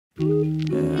La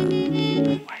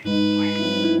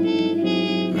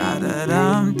da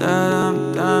dum da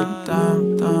dum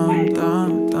dum dum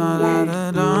dum da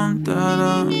da dum da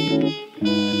dum.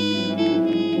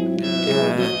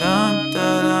 Yeah, dum da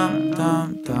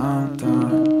dum dum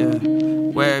dum. Yeah.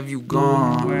 Where have you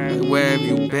gone? Where have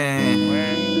you been?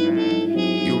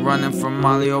 You running from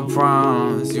all your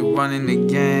problems. You running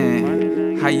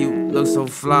again. How you look so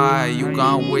fly? You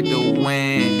gone with the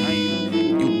wind.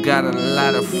 You got a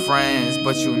lot of friends,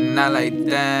 but you not like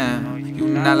them. You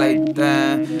not like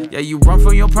them. Yeah, you run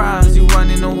from your problems, you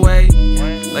running away.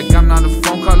 Like I'm not a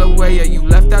phone call away. Yeah, you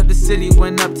left out the city,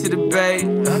 went up to the bay.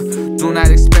 Do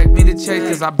not expect me to chase,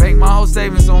 cause I bank my whole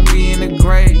savings on me in the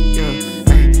grave.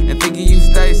 Yeah. And thinking you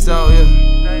stay so,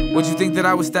 yeah. What you think that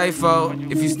I would stay for?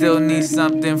 If you still need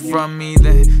something from me,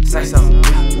 then say so.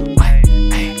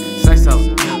 Say so.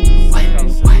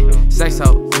 Say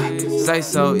so. Say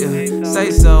so, yeah. Say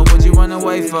so. What'd you run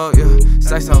away for? Yeah.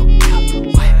 Say so.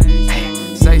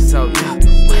 Say so, yeah.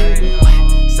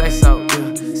 Say so,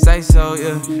 yeah. Say so,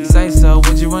 yeah. Say so.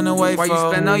 What'd you run away for? Why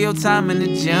you spend all your time in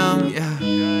the gym?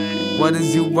 Yeah. What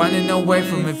is you running away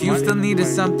from? If you still needed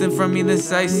something from me, then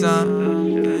say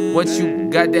something. What you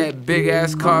got that big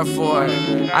ass car for?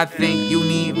 I think you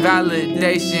need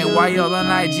validation. Why y'all on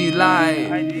IG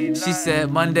Live? She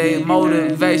said Monday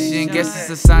motivation. Guess it's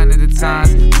a sign of the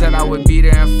times. Said I would be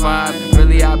there in 5.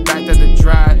 Really I backed up the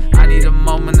drive. I need a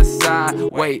moment aside.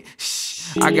 Wait,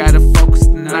 shh, I gotta focus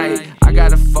tonight. I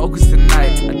gotta focus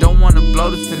tonight. I don't wanna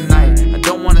blow this tonight. I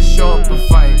don't wanna show up and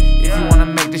fight. If you wanna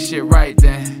make this shit right,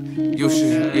 then you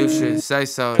should say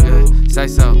so, yeah. Say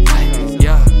so,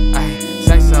 yeah.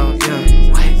 Say so, yeah.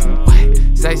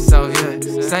 Say so, yeah.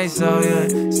 Say so,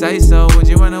 yeah. Say so. What'd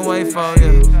you run away for?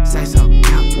 Yeah. Say so, yeah.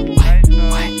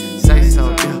 Say so,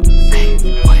 yeah.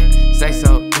 Say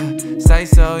so, yeah. Say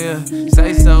so, yeah.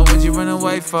 Say so. What'd you run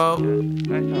away for?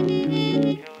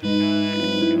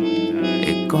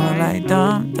 It going like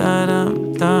dum da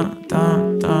dum dum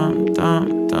dum dum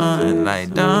dum dum,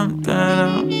 like dum da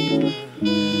dum.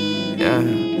 Yeah.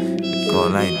 It go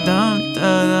like dum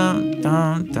da dum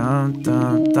dum dum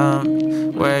dum dum.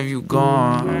 Where have you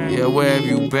gone? Yeah, where have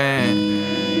you been?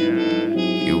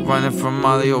 You running from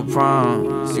all of your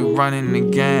problems. You running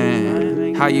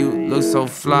again. How you look so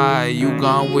fly? You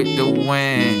gone with the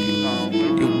wind.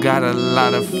 You got a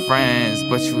lot of friends,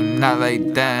 but you not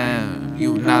like them.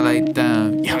 You not like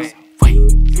them. Yeah.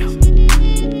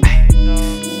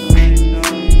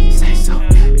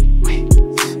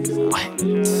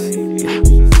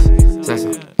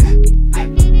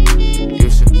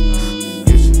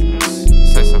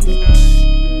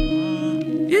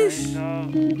 You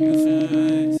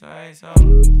should say so.